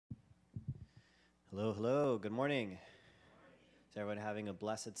Hello, hello. Good morning. Is everyone having a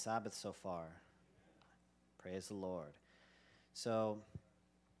blessed Sabbath so far? Praise the Lord. So,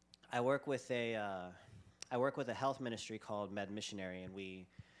 I work with a health ministry called Med Missionary, and we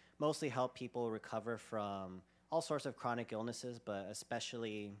mostly help people recover from all sorts of chronic illnesses, but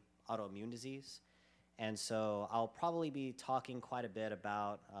especially autoimmune disease. And so, I'll probably be talking quite a bit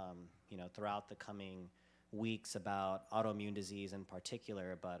about, throughout the coming weeks about autoimmune disease in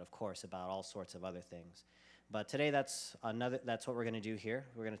particular, but of course about all sorts of other things. But today, that's what we're going to do here.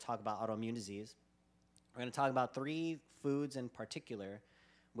 We're going to talk about autoimmune disease. We're going to talk about three foods in particular,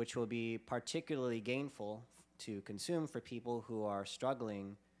 which will be particularly gainful to consume for people who are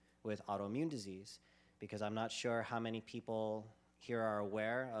struggling with autoimmune disease, because I'm not sure how many people here are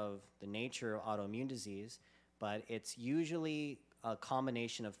aware of the nature of autoimmune disease, but it's usually a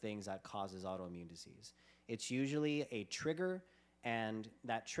combination of things that causes autoimmune disease. It's usually a trigger, and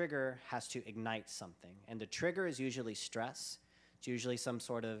that trigger has to ignite something. And the trigger is usually stress. It's usually some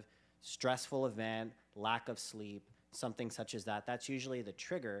sort of stressful event, lack of sleep, something such as that. That's usually the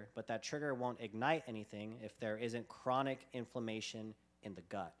trigger, but that trigger won't ignite anything if there isn't chronic inflammation in the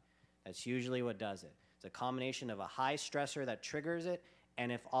gut. That's usually what does it. It's a combination of a high stressor that triggers it, and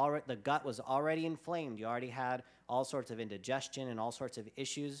if the gut was already inflamed, you already had all sorts of indigestion and all sorts of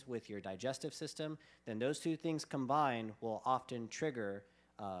issues with your digestive system, then those two things combined will often trigger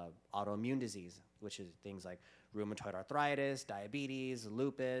autoimmune disease, which is things like rheumatoid arthritis, diabetes,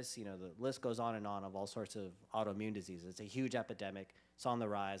 lupus, the list goes on and on of all sorts of autoimmune diseases. It's a huge epidemic. It's on the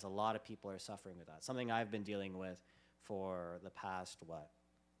rise. A lot of people are suffering with that. Something I've been dealing with for the past,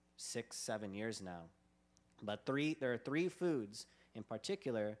 6, 7 years now. But there are three foods in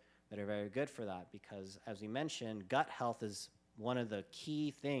particular that are very good for that, because as we mentioned, gut health is one of the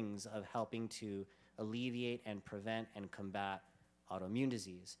key things of helping to alleviate and prevent and combat autoimmune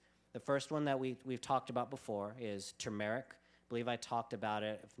disease. The first one that we've talked about before is turmeric. I believe I talked about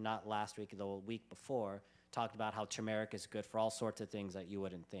it, if not last week, the week before, talked about how turmeric is good for all sorts of things that you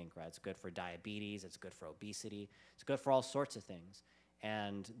wouldn't think, right? It's good for diabetes, it's good for obesity, it's good for all sorts of things.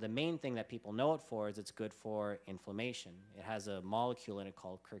 And the main thing that people know it for is it's good for inflammation. It has a molecule in it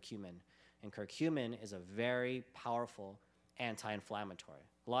called curcumin. And curcumin is a very powerful anti-inflammatory.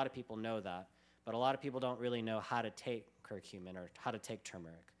 A lot of people know that, but a lot of people don't really know how to take curcumin or how to take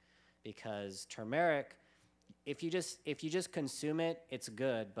turmeric. Because turmeric, if you just consume it, it's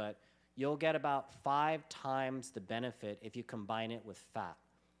good, but you'll get about 5 times the benefit if you combine it with fat,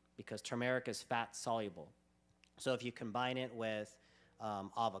 because turmeric is fat soluble. So if you combine it with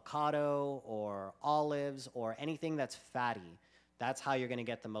avocado or olives or anything that's fatty, that's how you're going to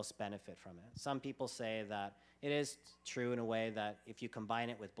get the most benefit from it. Some people say that it is true in a way that if you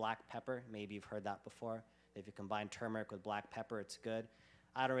combine it with black pepper, maybe you've heard that before, if you combine turmeric with black pepper, it's good.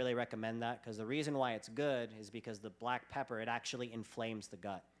 I don't really recommend that, because the reason why it's good is because the black pepper, it actually inflames the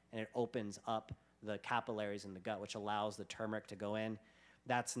gut and it opens up the capillaries in the gut, which allows the turmeric to go in.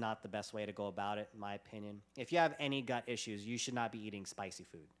 That's not the best way to go about it, in my opinion. If you have any gut issues, you should not be eating spicy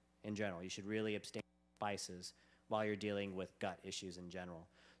food in general. You should really abstain from spices while you're dealing with gut issues in general.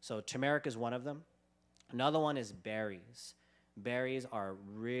 So turmeric is one of them. Another one is berries. Berries are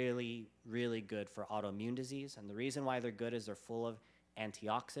really, really good for autoimmune disease, and the reason why they're good is they're full of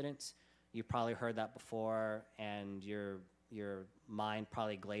antioxidants. You've probably heard that before, and your mind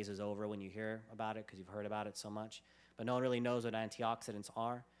probably glazes over when you hear about it because you've heard about it so much. But no one really knows what antioxidants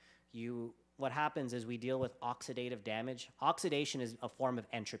are. What happens is we deal with oxidative damage. Oxidation is a form of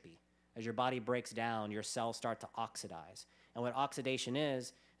entropy. As your body breaks down, your cells start to oxidize. And what oxidation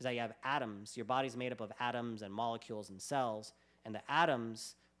is that you have atoms. Your body's made up of atoms and molecules and cells. And the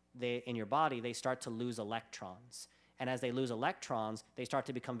atoms in your body, they start to lose electrons. And as they lose electrons, they start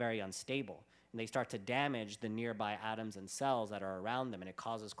to become very unstable. And they start to damage the nearby atoms and cells that are around them. And it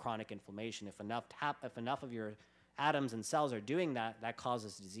causes chronic inflammation. If enough of your atoms and cells are doing that, that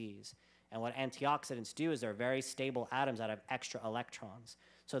causes disease. And what antioxidants do is they're very stable atoms that have extra electrons.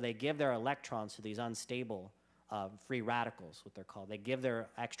 So they give their electrons to these unstable free radicals, what they're called. They give their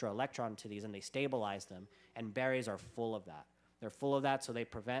extra electron to these and they stabilize them. And berries are full of that. They're full of that, so they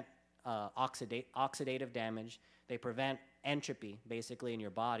prevent oxidative damage. They prevent entropy, basically, in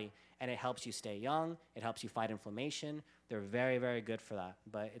your body. And it helps you stay young. It helps you fight inflammation. They're very, very good for that.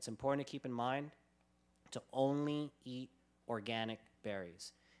 But it's important to keep in mind to only eat organic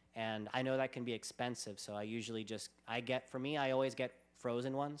berries. And I know that can be expensive, so I usually I always get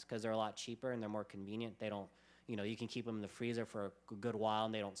frozen ones because they're a lot cheaper and they're more convenient. They don't, you can keep them in the freezer for a good while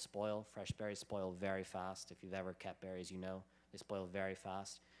and they don't spoil. Fresh berries spoil very fast. If you've ever kept berries, they spoil very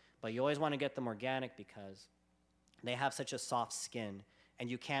fast. But you always want to get them organic because they have such a soft skin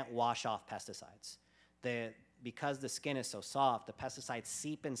and you can't wash off pesticides. Because the skin is so soft, the pesticides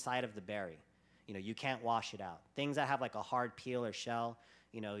seep inside of the berry. You know, you can't wash it out. Things that have like a hard peel or shell,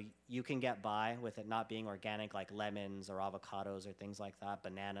 you know, you can get by with it not being organic, like lemons or avocados or things like that,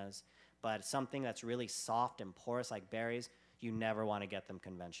 bananas. But something that's really soft and porous like berries, you never want to get them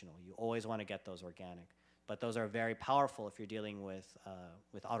conventional. You always want to get those organic. But those are very powerful if you're dealing with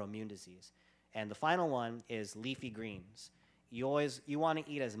autoimmune disease. And the final one is leafy greens. You want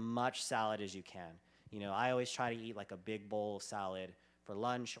to eat as much salad as you can. You know, I always try to eat like a big bowl of salad for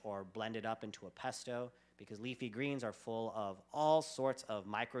lunch or blend it up into a pesto, because leafy greens are full of all sorts of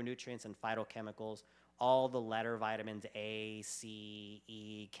micronutrients and phytochemicals, all the letter vitamins A, C,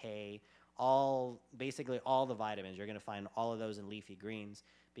 E, K, basically all the vitamins. You're going to find all of those in leafy greens,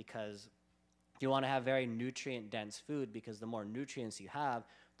 because you want to have very nutrient-dense food, because the more nutrients you have,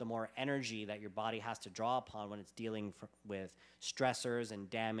 the more energy that your body has to draw upon when it's dealing with stressors and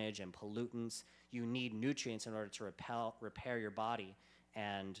damage and pollutants. You need nutrients in order to repair your body,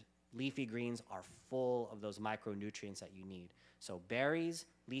 and leafy greens are full of those micronutrients that you need. So berries,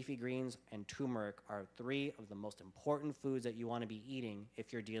 leafy greens, and turmeric are 3 of the most important foods that you want to be eating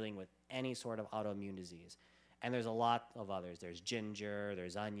if you're dealing with any sort of autoimmune disease. And there's a lot of others. There's ginger,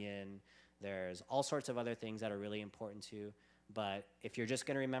 there's onion, there's all sorts of other things that are really important too. But if you're just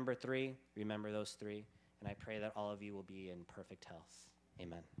going to remember 3, remember those 3. And I pray that all of you will be in perfect health.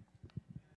 Amen.